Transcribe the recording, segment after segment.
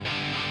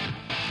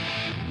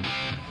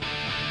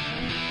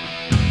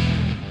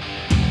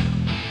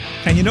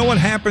you know what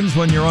happens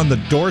when you're on the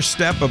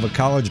doorstep of a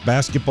college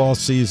basketball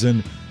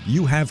season?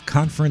 You have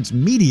conference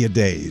media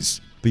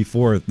days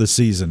before the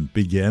season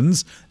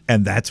begins,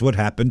 and that's what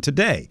happened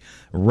today.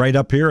 Right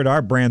up here at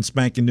our brand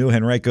spanking new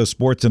Henrico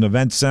Sports and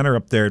Events Center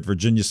up there at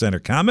Virginia Center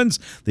Commons,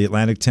 the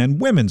Atlantic 10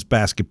 Women's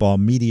Basketball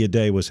Media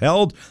Day was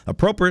held,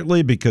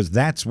 appropriately because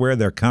that's where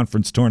their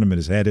conference tournament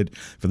is headed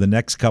for the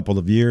next couple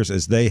of years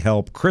as they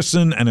help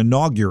christen and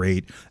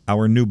inaugurate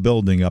our new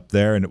building up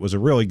there. And it was a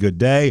really good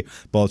day.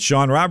 Both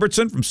Sean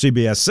Robertson from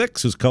CBS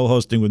 6, who's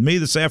co-hosting with me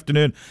this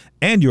afternoon,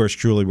 and yours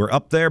truly were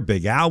up there.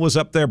 Big Al was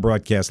up there,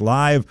 broadcast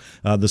live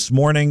this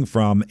morning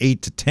from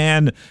 8 to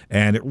 10,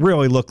 and it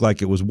really looked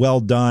like it was well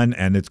done,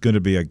 and it's going to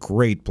be a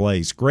great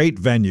place, great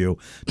venue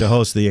to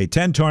host the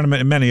A10 tournament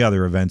and many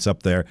other events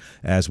up there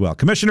as well.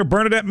 Commissioner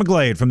Bernadette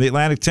McGlade from the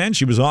Atlantic 10,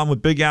 she was on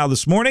with Big Al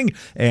this morning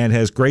and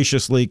has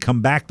graciously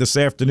come back this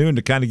afternoon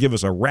to kind of give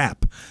us a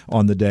wrap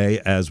on the day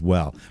as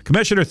well.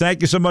 Commissioner,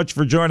 thank you so much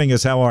for joining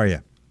us. How are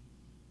you?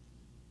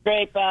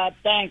 Great, Bob.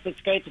 Thanks.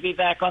 It's great to be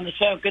back on the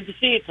show. Good to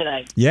see you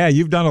today. Yeah,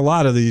 you've done a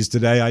lot of these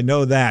today. I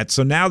know that.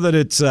 So now that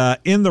it's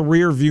in the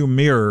rearview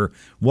mirror,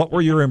 what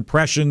were your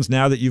impressions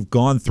now that you've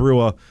gone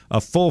through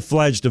a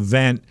full-fledged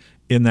event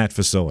in that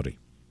facility?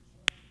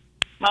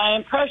 My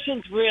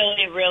impression's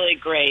really, really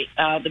great.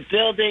 The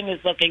building is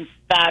looking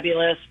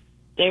fabulous.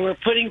 They were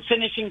putting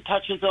finishing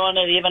touches on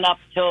it even up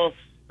till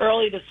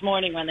early this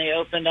morning when they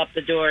opened up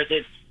the doors.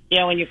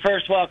 When you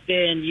first walked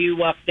in,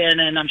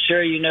 and I'm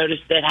sure you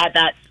noticed it had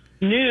that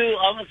new,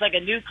 almost like a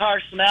new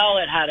car smell.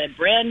 It had a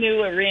brand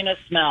new arena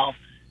smell.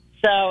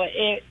 So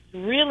it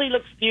really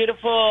looks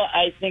beautiful.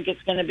 I think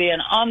it's going to be an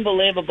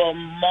unbelievable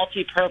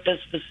multi-purpose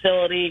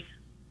facility.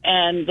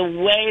 And the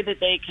way that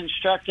they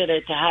constructed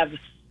it to have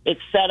it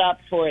set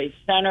up for a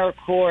center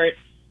court,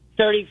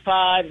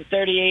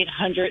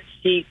 3,800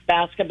 seat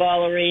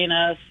basketball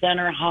arena,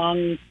 center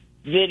hung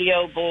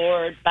video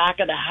board,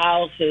 back of the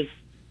house is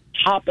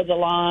top of the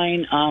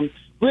line.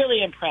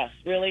 Really impressed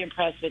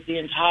with the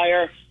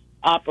entire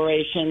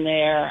operation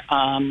there.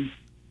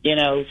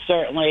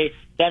 Certainly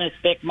Dennis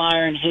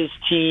Bickmeyer and his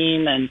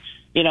team and,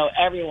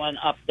 everyone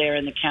up there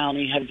in the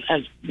county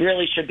has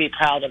really should be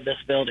proud of this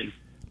building.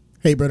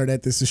 Hey,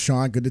 Bernadette, this is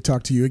Sean. Good to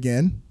talk to you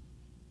again.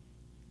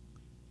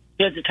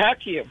 Good to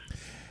talk to you.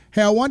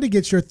 Hey, I wanted to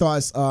get your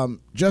thoughts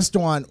just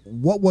on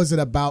what was it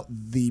about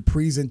the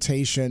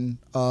presentation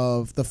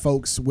of the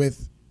folks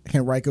with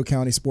Henrico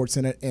County Sports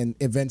Center and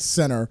Events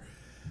Center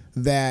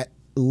that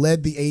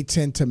led the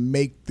A10 to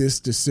make this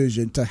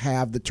decision to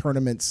have the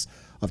tournaments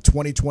of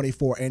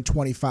 2024 and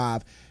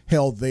 25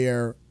 held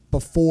there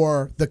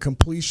before the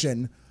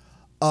completion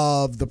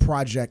of the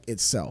project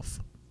itself?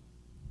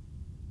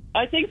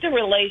 I think the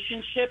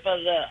relationship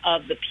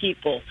of the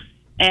people.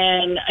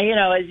 And,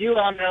 as you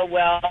all know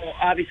well,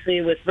 obviously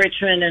with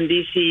Richmond and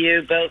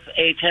VCU, both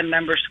A10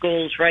 member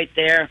schools right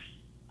there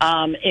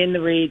in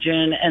the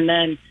region. And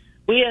then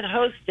we had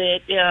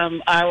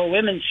hosted our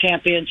women's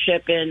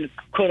championship in,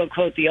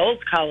 quote-unquote, the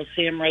old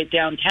Coliseum right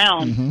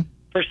downtown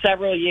for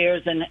several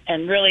years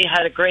and really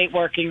had a great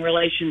working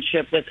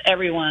relationship with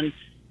everyone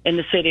in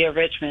the city of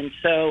Richmond.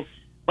 So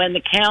when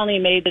the county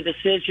made the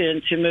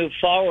decision to move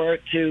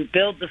forward to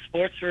build the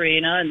sports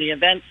arena and the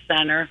event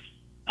center,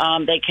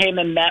 they came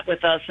and met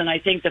with us. And I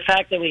think the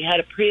fact that we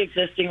had a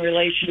pre-existing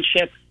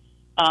relationship,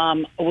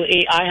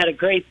 I had a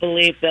great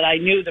belief that I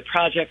knew the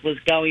project was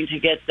going to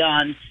get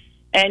done.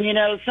 And,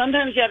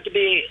 sometimes you have to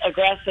be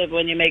aggressive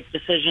when you make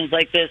decisions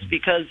like this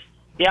because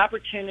the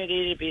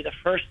opportunity to be the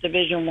first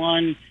Division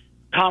I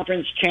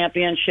conference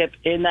championship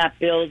in that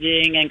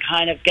building and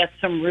kind of get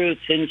some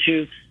roots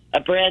into a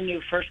brand new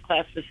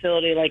first-class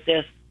facility like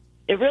this,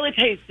 it really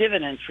pays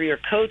dividends for your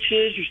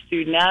coaches, your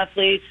student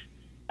athletes,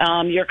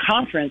 your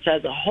conference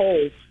as a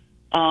whole.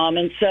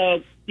 And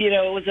so,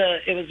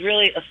 it was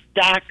really a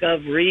stack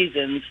of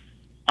reasons.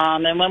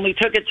 And when we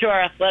took it to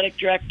our athletic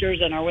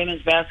directors and our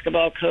women's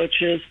basketball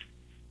coaches,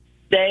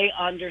 they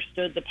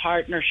understood the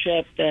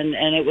partnership,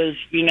 and it was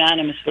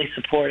unanimously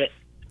supported.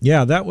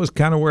 Yeah, that was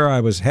kind of where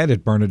I was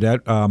headed,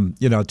 Bernadette.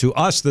 To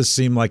us, this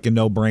seemed like a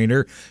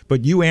no-brainer,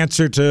 but you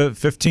answer to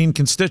 15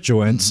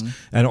 constituents,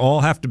 and all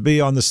have to be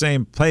on the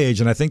same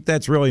page, and I think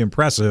that's really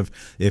impressive.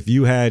 If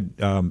you had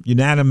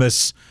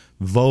unanimous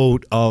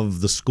vote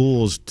of the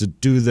schools to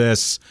do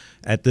this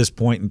at this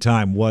point in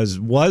time, was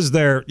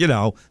there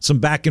some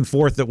back and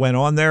forth that went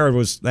on there? Or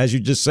was, as you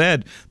just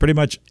said, pretty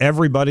much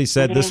everybody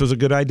said this was a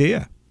good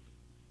idea?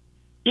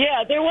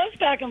 Yeah, there was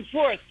back and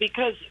forth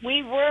because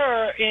we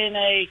were in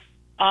a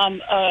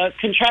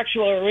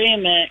contractual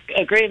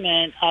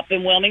agreement up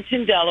in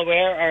Wilmington,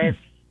 Delaware. Our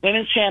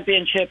women's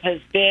championship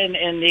has been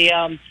in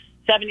the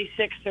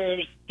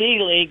 76ers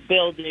D-League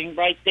building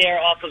right there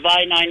off of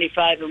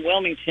I-95 in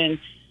Wilmington.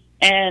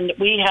 And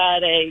we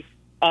had a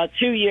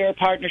 2-year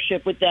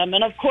partnership with them.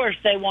 And, of course,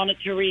 they wanted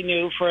to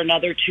renew for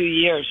another 2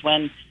 years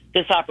when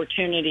this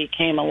opportunity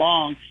came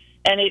along.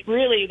 And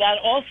that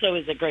also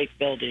is a great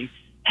building.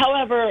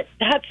 However, it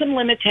had some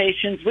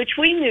limitations, which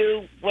we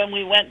knew when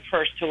we went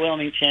first to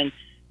Wilmington.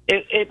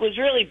 It was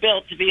really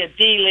built to be a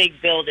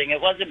D-League building. It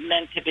wasn't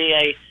meant to be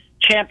a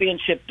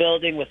championship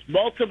building with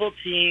multiple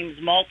teams,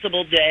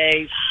 multiple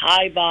days,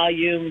 high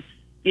volume,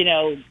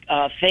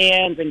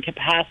 fans and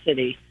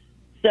capacity.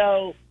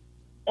 So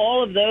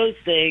all of those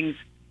things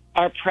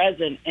are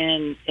present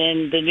in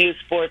the new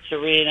sports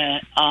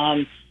arena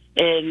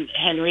in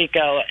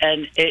Henrico.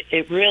 And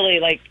it really,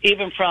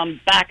 even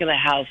from back of the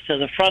house to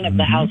the front of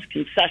the house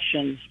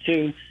concessions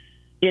to,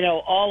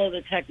 all of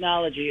the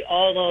technology,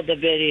 all of the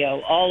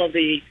video, all of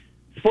the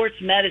sports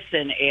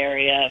medicine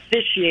area,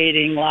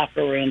 officiating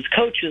locker rooms,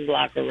 coaches'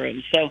 locker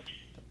rooms. So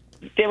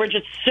there were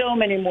just so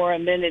many more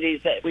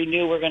amenities that we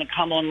knew were going to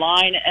come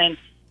online. And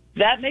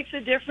that makes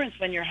a difference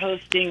when you're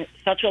hosting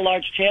such a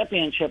large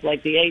championship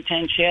like the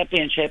A10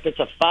 Championship. It's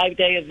a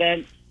 5-day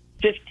event,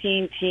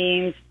 15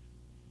 teams,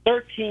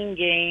 13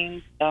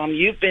 games.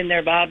 You've been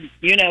there, Bob.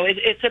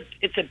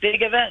 It's a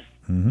big event.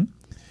 Mm-hmm.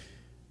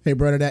 Hey,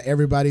 Bernadette,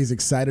 everybody's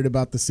excited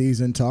about the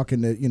season.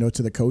 Talking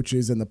to the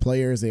coaches and the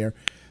players, they're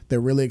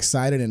really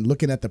excited. And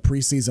looking at the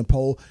preseason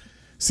poll,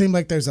 seemed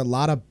like there's a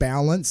lot of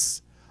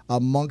balance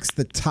amongst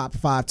the top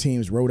 5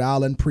 teams. Rhode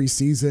Island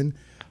preseason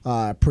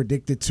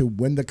predicted to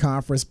win the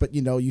conference, but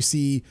you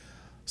see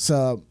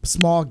some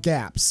small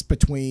gaps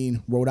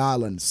between Rhode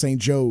Island, St.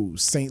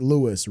 Joe's, St.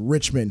 Louis,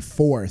 Richmond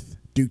 4th,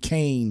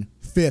 Duquesne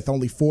 5th,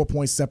 only 4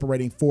 points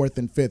separating 4th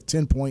and 5th,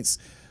 10 points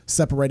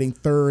separating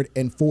 3rd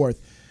and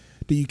 4th.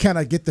 Do you kind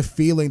of get the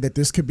feeling that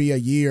this could be a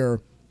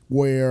year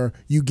where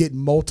you get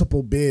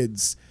multiple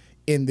bids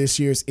in this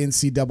year's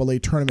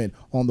NCAA tournament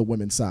on the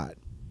women's side?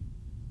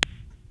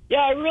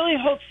 Yeah, I really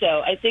hope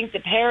so. I think the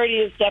parity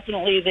is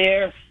definitely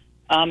there.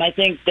 I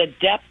think the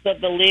depth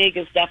of the league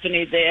is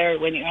definitely there.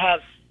 When you have,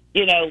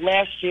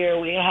 last year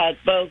we had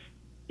both,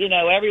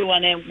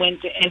 everyone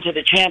went into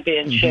the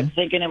championship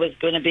thinking it was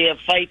going to be a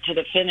fight to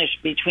the finish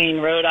between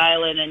Rhode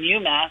Island and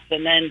UMass.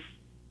 And then,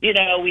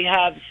 we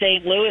have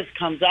St. Louis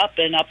comes up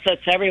and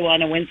upsets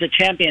everyone and wins the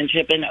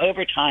championship in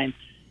overtime.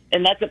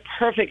 And that's a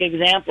perfect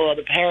example of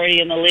the parity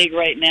in the league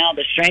right now,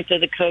 the strength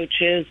of the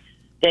coaches.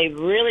 They've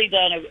really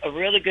done a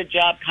really good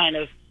job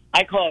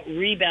I call it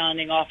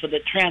rebounding off of the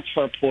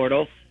transfer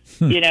portal.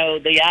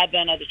 The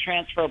advent of the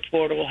transfer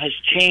portal has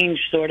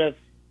changed sort of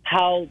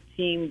how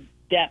team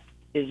depth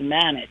is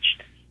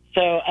managed.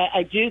 So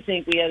I do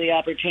think we have the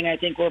opportunity. I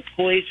think we're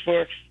poised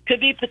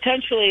could be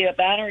potentially a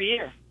banner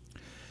year.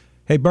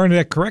 Hey,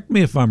 Bernadette, correct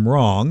me if I'm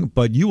wrong,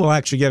 but you will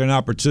actually get an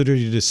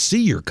opportunity to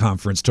see your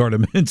conference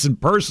tournaments in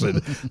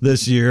person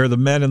this year, the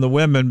men and the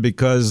women,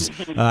 because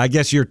I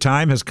guess your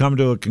time has come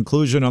to a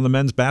conclusion on the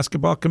men's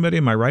basketball committee.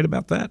 Am I right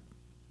about that?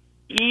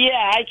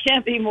 Yeah, I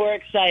can't be more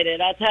excited.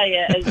 I'll tell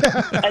you,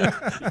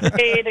 as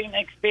great an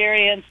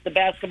experience the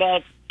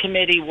basketball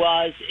committee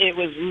was, it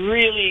was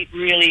really,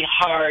 really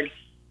hard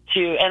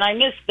and I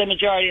missed the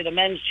majority of the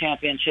men's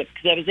championship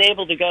because I was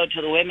able to go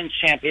to the women's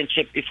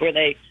championship before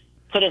they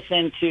put us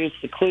into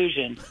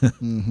seclusion.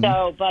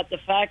 So, but the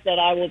fact that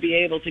I will be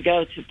able to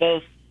go to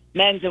both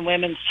men's and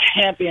women's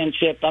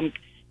championship,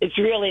 it's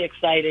really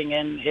exciting,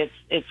 and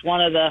it's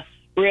one of the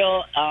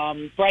real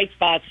bright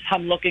spots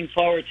I'm looking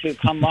forward to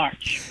come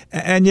March.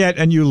 And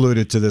you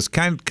alluded to this,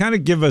 kind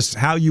of give us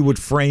how you would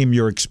frame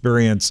your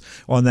experience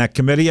on that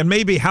committee and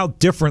maybe how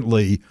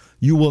differently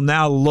you will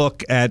now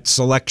look at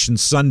Selection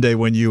Sunday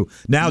when you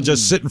now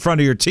just sit in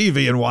front of your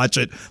TV and watch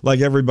it like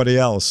everybody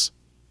else.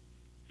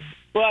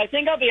 Well, I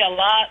think I'll be a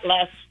lot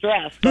less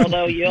stressed,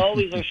 although you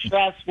always are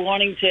stressed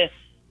wanting to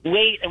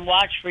wait and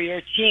watch for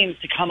your teams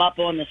to come up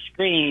on the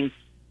screen.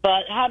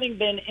 But having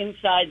been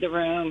inside the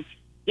room,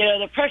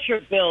 the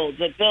pressure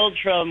builds. It builds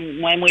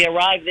from when we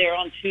arrive there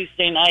on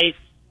Tuesday night,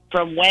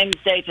 from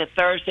Wednesday to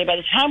Thursday. By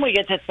the time we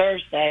get to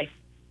Thursday,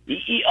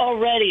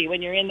 already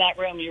when you're in that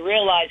room, you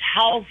realize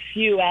how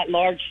few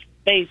at-large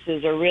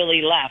spaces are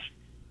really left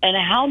and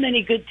how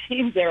many good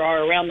teams there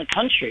are around the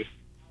country.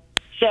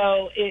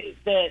 So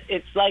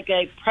it's like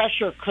a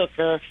pressure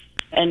cooker.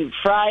 And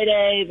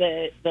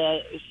Friday, the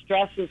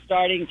stress is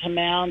starting to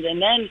mount.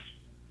 And then,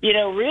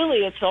 really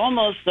it's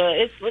almost,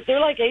 they're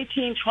like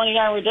 18,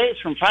 20-hour days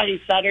from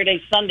Friday,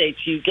 Saturday, Sunday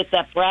to get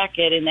that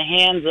bracket in the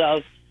hands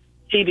of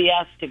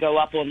CBS to go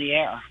up on the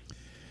air.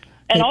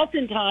 And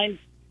oftentimes,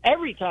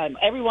 every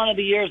one of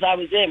the years I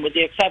was in, with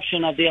the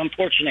exception of the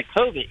unfortunate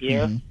COVID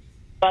year,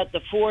 but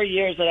the 4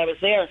 years that I was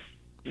there,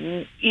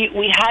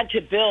 we had to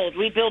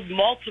build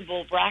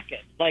multiple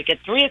brackets. Like at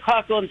 3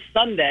 o'clock on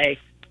Sunday,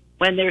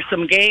 when there's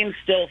some games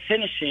still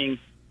finishing,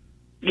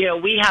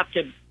 we have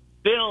to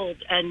build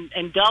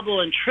and double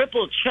and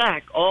triple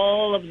check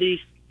all of these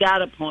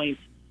data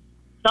points,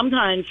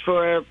 sometimes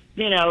for,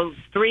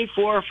 3,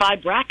 4, or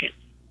 5 brackets.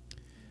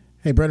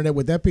 Hey, Bernadette,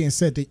 with that being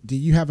said, do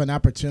you have an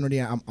opportunity,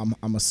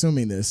 I'm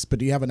assuming this, but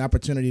do you have an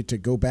opportunity to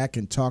go back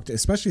and talk to,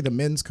 especially the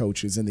men's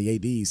coaches and the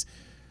ADs,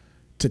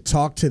 to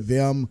talk to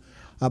them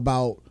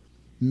about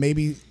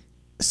maybe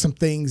some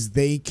things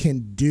they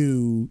can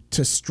do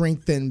to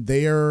strengthen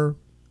their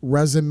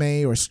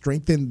resume or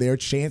strengthen their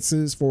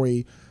chances for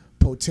a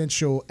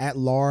potential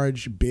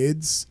at-large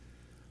bids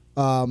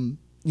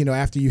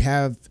after you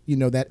have,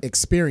 that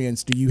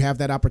experience, do you have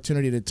that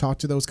opportunity to talk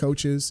to those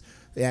coaches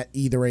at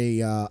either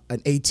an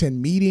A10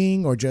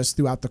 meeting or just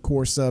throughout the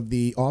course of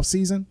the off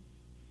season?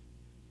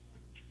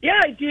 Yeah,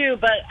 I do.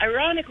 But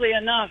ironically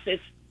enough,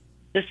 it's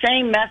the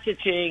same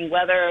messaging,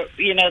 whether,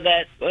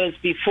 that was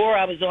before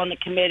I was on the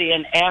committee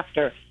and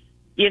after.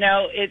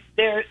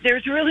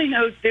 There's really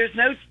no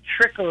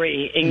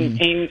trickery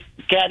in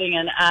getting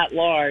an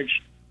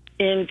at-large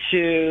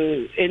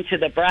into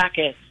the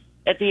bracket.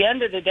 At the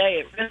end of the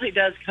day, it really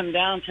does come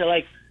down to,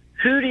 like,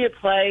 who do you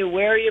play,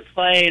 where are you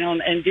playing,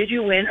 and did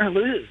you win or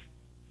lose?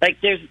 Like,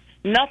 there's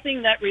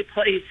nothing that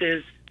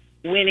replaces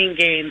winning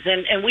games.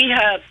 And we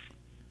have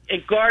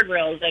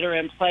guardrails that are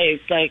in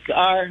place. Like,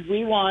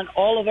 we want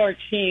all of our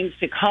teams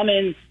to come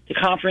in to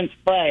conference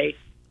play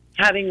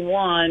having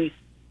won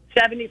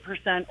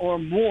 70% or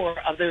more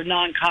of their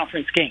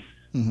non-conference games.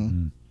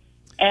 Mm-hmm.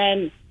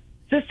 And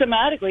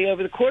systematically,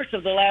 over the course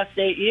of the last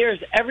 8 years,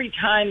 every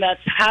time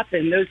that's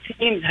happened, those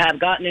teams have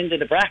gotten into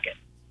the bracket.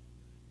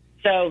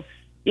 So,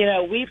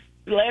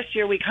 last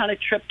year we kind of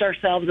tripped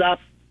ourselves up.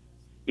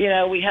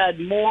 We had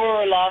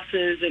more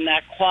losses in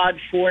that quad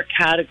 4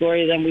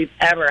 category than we've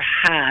ever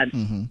had.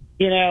 Mm-hmm.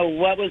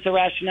 What was the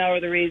rationale or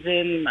the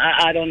reason?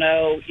 I don't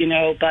know,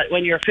 but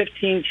when you're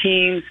 15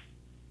 teams,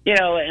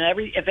 and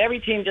if every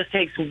team just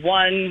takes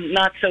one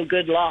not so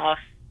good loss,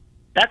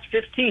 that's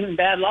 15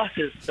 bad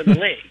losses for the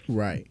league.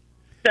 Right.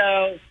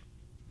 So,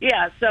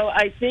 so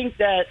I think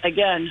that,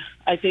 again,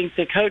 I think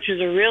the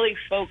coaches are really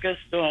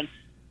focused on,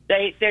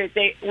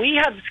 we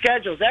have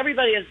schedules.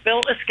 Everybody has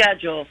built a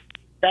schedule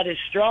that is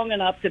strong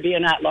enough to be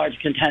an at-large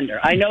contender.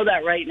 I know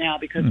that right now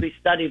because we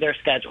study their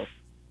schedules.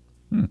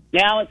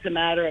 Now it's a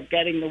matter of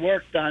getting the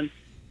work done.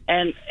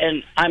 And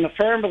I'm a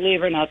firm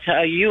believer, and I'll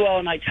tell you all,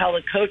 and I tell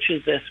the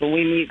coaches this when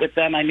we meet with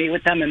them. I meet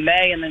with them in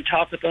May and then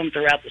talk with them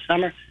throughout the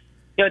summer.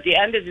 At the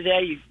end of the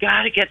day, you've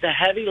got to get the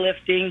heavy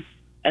lifting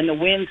and the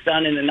wins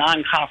done in the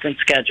non-conference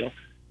schedule.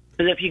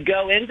 Because if you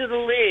go into the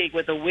league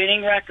with a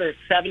winning record,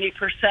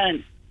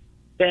 70%,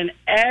 then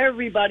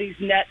everybody's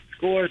net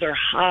scores are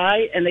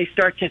high, and they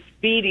start to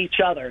feed each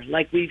other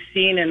like we've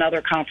seen in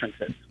other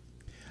conferences.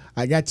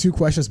 I got 2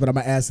 questions, but I'm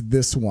going to ask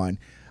this one.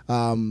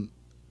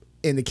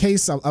 In the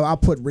case, I'll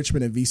put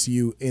Richmond and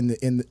VCU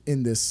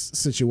in this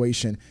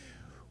situation.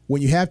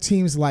 When you have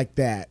teams like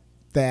that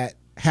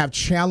have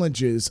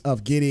challenges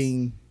of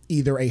getting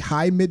either a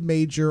high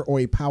mid-major or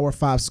a Power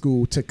 5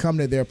 school to come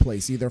to their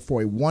place, either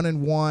for a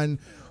 1-and-1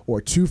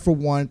 or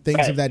 2-for-1,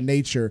 things of that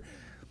nature,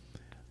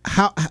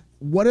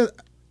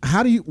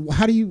 how do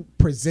you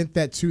present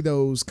that to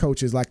those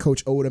coaches like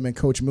Coach Odom and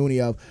Coach Mooney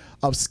of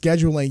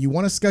scheduling? You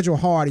want to schedule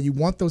hard and you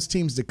want those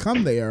teams to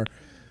come there,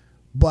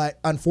 but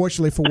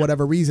unfortunately for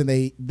whatever reason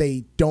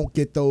they don't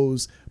get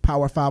those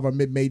Power 5 or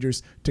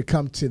mid-majors to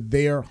come to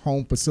their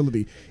home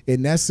facility.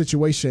 In that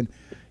situation,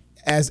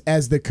 as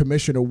the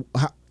commissioner,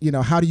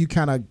 how do you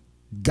kind of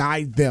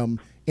guide them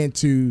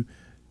into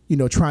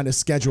trying to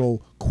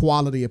schedule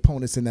quality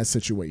opponents in that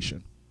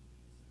situation?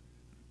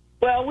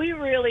 Well, we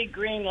really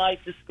green light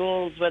the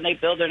schools when they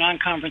build their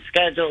non-conference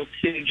schedule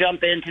to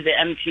jump into the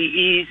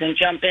MTEs and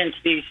jump into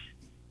these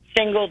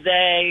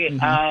single-day,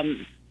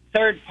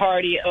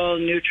 third-party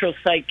owned neutral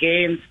site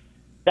games.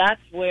 That's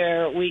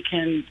where we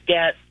can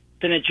get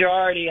the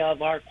majority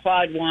of our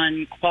quad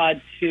 1,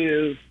 quad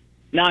 2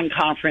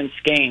 non-conference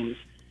games.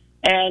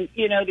 And,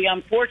 the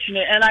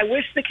unfortunate, and I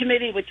wish the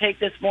committee would take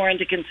this more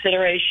into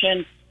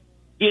consideration,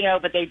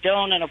 but they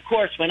don't. And, of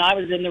course, when I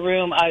was in the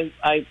room,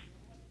 I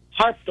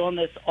harped on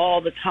this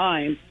all the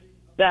time,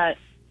 that,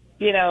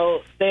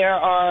 there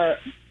are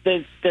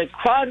the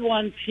quad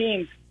 1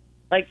 teams,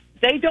 like,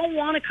 they don't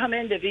want to come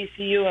into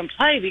VCU and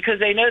play because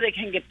they know they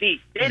can get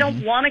beat. They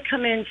don't want to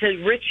come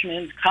into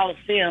Richmond's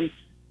Coliseum.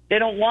 They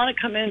don't want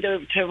to come into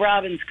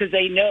Robbins because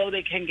they know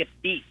they can get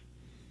beat.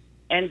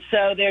 And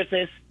so there's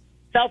this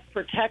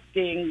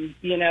self-protecting,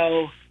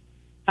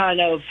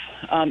 kind of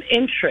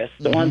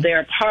interest on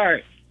their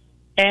part.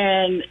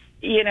 And,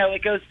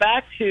 it goes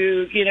back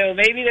to,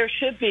 maybe there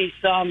should be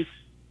some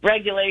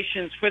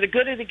regulations for the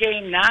good of the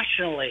game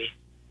nationally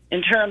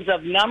in terms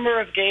of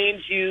number of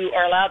games you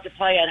are allowed to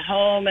play at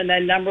home and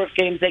then number of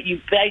games that you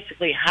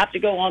basically have to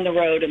go on the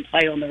road and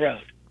play on the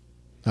road.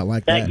 I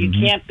like that. That you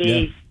can't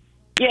be.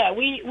 Yeah,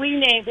 we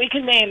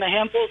can name a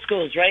handful of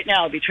schools right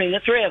now between the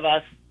three of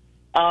us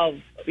of,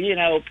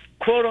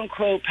 quote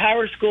unquote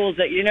power schools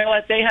that,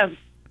 they have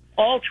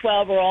all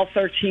 12 or all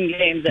 13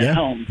 games at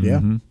home.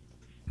 Yeah.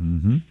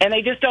 And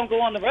they just don't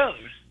go on the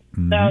road.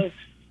 So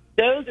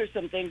those are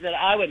some things that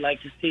I would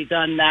like to see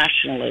done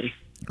nationally.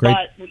 Great.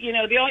 But,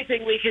 the only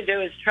thing we can do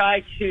is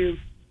try to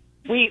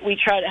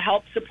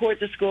help support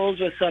the schools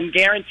with some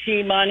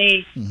guarantee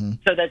money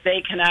so that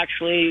they can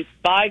actually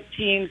buy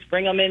teams,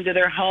 bring them into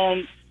their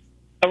home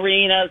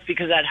arenas,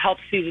 because that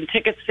helps season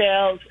ticket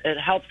sales. It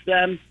helps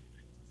them.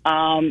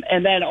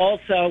 And then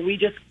also we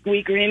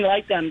green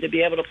light them to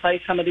be able to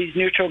play some of these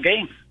neutral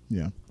games.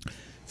 Yeah.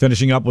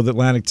 Finishing up with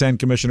Atlantic 10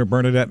 Commissioner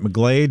Bernadette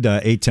McGlade.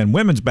 A10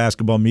 Women's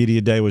Basketball Media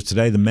Day was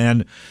today, the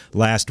men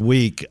last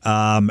week.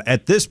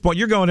 At this point,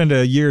 you're going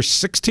into year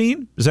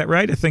 16? Is that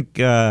right? I think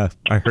I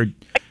heard.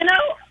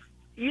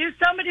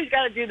 Somebody's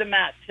got to do the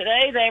math.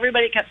 Today,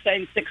 everybody kept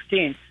saying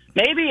 16.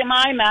 Maybe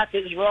my math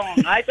is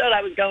wrong. I thought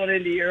I was going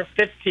into year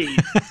 15.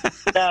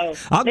 So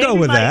I'll go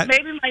with that.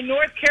 Maybe my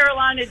North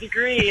Carolina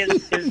degree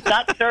is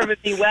not serving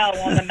me well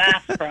on the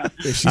math front.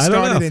 If she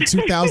started in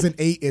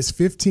 2008, it's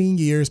 15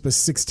 years but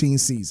 16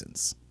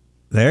 seasons.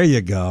 There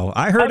you go.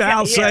 I heard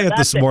Al say it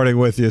this morning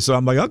with you, so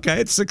I'm like, okay,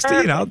 it's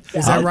 16.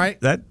 Is that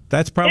right?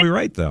 That's probably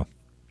right, though.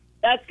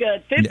 That's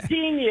good.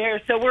 15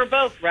 years, so we're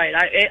both right.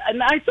 I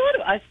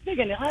was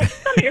thinking, I'm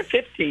here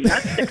 15,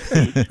 not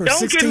 16.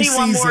 Don't give me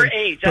one more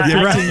age.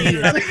 You're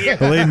right.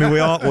 Believe me, we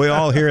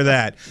all hear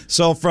that.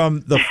 So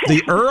from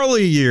the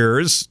early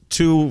years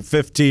to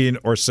 15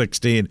 or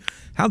 16,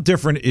 how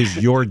different is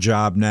your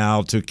job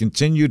now to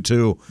continue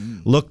to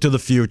look to the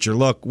future?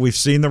 Look, we've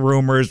seen the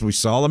rumors. We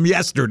saw them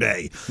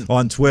yesterday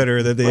on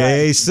Twitter that the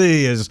AAC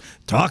is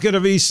talking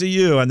of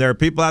ECU, and there are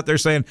people out there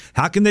saying,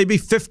 how can they be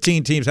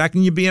 15 teams? How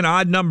can you be an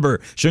odd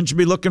number? Shouldn't you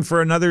be looking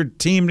for another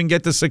team and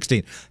get to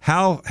 16?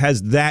 How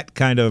has that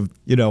kind of,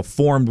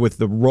 formed with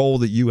the role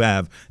that you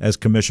have as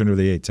commissioner of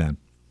the A10?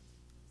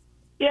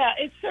 Yeah,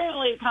 it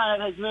certainly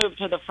kind of has moved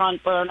to the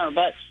front burner,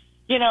 but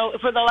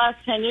for the last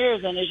 10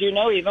 years, and as you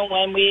know, even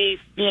when we,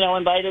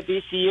 invited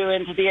BCU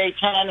into the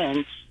A10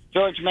 and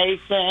George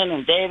Mason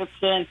and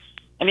Davidson,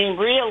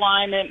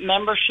 realignment,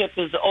 membership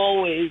is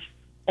always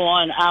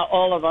on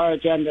all of our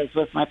agendas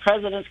with my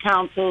president's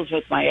councils,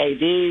 with my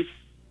ADs.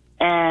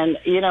 And,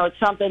 it's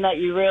something that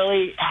you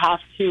really have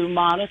to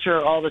monitor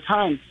all the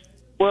time.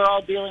 We're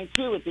all dealing,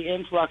 too, with the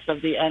influx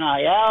of the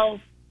NIL.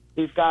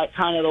 We've got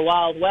kind of the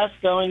Wild West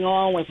going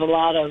on with a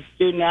lot of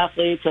student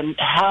athletes and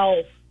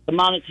how the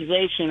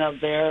monetization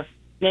of their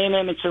name,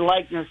 image, and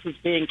likeness is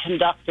being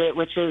conducted,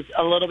 which is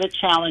a little bit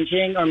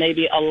challenging, or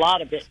maybe a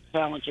lot of it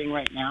challenging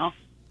right now.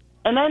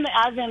 And then the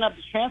advent of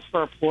the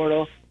transfer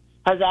portal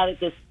has added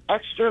this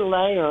extra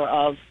layer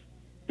of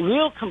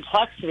real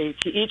complexity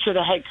to each of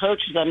the head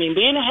coaches.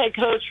 Being a head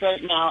coach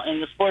right now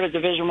in the sport of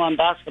Division I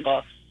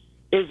basketball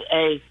is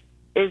a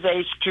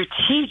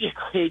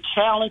strategically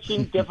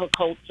challenging,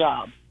 difficult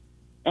job.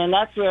 And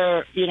that's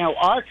where,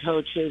 our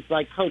coaches,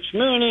 like Coach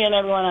Mooney and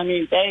everyone,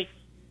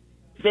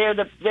 they're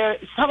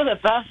some of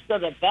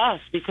the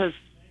best because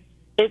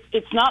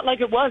it's not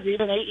like it was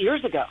even 8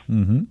 years ago.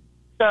 Mm-hmm.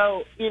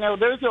 So,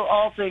 those are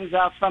all things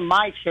out from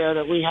my chair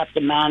that we have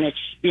to manage,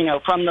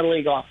 from the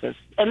league office.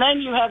 And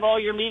then you have all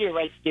your media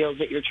rights deals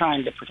that you're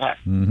trying to protect.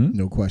 Mm-hmm.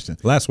 No question.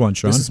 Last one,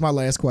 Sean. This is my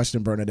last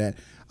question, Bernadette.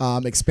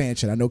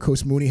 Expansion. I know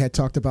Coach Mooney had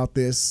talked about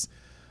this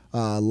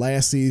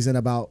last season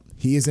about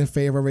he is in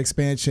favor of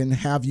expansion.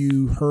 Have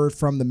you heard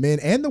from the men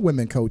and the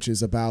women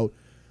coaches about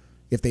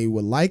if they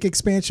would like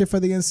expansion for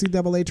the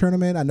NCAA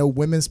tournament? I know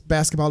women's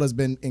basketball has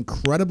been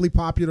incredibly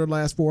popular the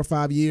last 4 or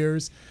 5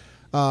 years.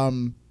 Are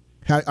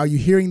you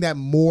hearing that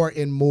more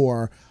and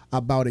more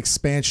about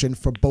expansion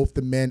for both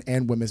the men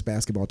and women's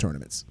basketball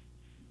tournaments?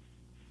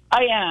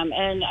 I am,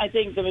 and I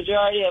think the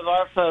majority of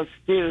our folks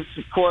do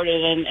support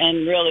it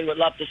and really would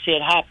love to see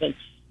it happen.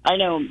 I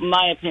know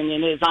my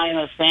opinion is I am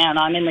a fan.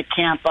 I'm in the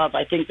camp of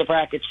I think the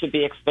bracket should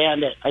be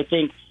expanded. I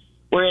think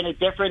we're in a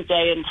different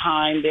day and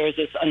time. There's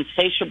this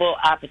insatiable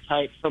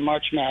appetite for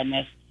March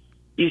Madness.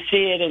 You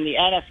see it in the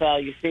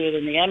NFL. You see it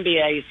in the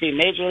NBA. You see it in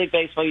Major League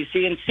Baseball. You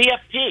see it in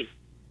CFP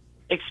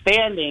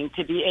expanding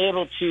to be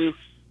able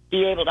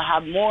to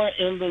have more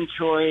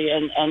inventory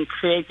and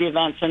create the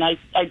events. And I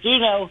do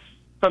know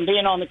from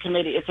being on the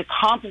committee, it's a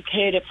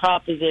complicated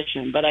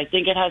proposition, but I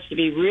think it has to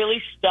be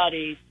really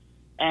studied.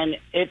 And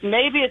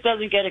maybe it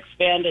doesn't get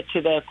expanded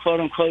to the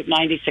quote-unquote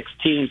 96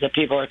 teams that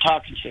people are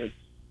talking to.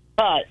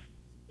 But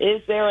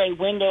is there a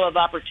window of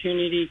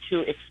opportunity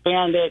to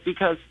expand it?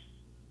 Because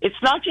it's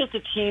not just a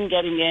team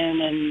getting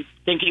in and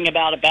thinking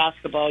about a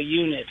basketball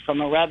unit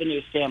from a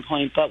revenue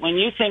standpoint, but when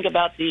you think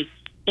about the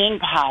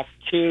impact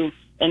to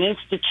an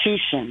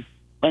institution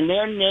when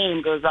their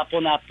name goes up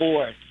on that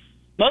board,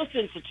 most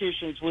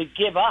institutions would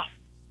give up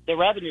the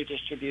revenue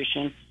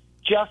distribution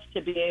just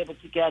to be able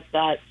to get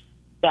that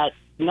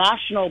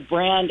national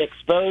brand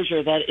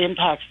exposure that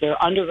impacts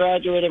their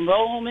undergraduate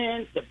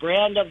enrollment, the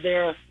brand of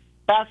their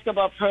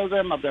basketball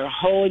program, of their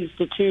whole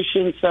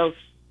institution. So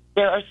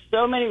there are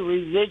so many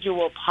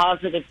residual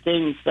positive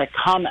things that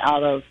come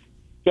out of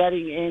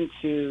getting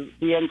into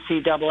the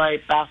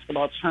NCAA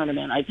basketball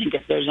tournament. I think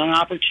if there's an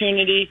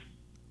opportunity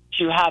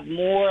to have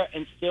more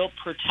and still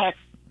protect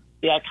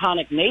the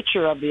iconic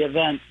nature of the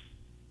event,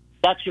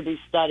 that should be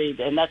studied,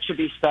 and that should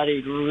be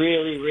studied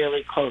really,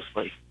 really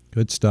closely.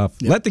 Good stuff.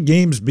 Yep. Let the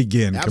games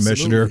begin,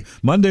 Absolutely. Commissioner.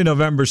 Monday,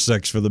 November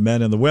 6th for the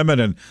men and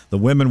the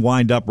women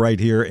wind up right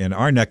here in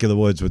our neck of the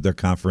woods with their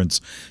conference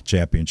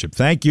championship.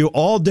 Thank you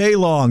all day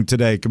long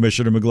today,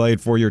 Commissioner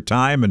McGlade, for your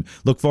time, and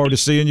look forward to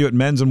seeing you at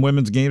men's and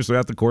women's games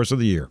throughout the course of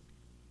the year.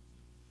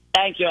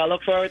 Thank you. I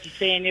look forward to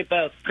seeing you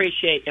both.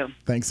 Appreciate you.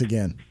 Thanks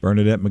again.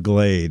 Bernadette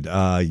McGlade,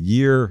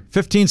 year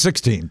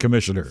 15-16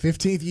 commissioner.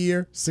 15th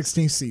year,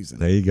 16th season.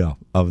 There you go,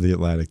 of the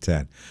Atlantic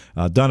 10.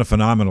 Done a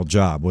phenomenal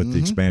job with the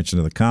expansion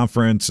of the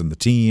conference and the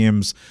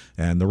teams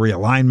and the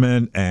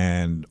realignment,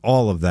 and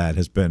all of that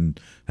has been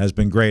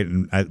great.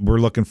 And we're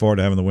looking forward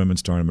to having the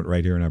women's tournament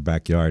right here in our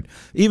backyard.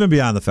 Even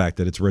beyond the fact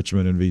that it's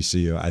Richmond and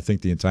VCU, I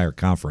think the entire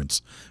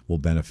conference will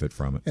benefit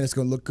from it. And it's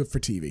going to look good for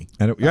TV.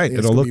 And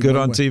it'll look good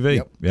on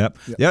TV. Yep.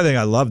 The other thing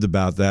I loved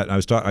about that, I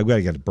was talking. I've got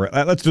to get a break.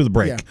 Let's do the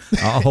break.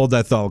 Yeah. I'll hold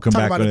that thought. We'll come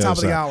back about on the top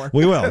other of the side. hour.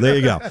 We will. There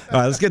you go. All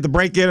right, let's get the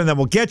break in, and then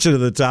we'll get you to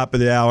the top of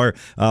the hour.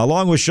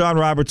 Along with Sean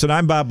Robertson,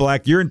 I'm Bob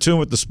Black. You're in tune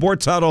with the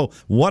Sports Huddle,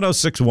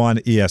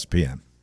 106.1 ESPN.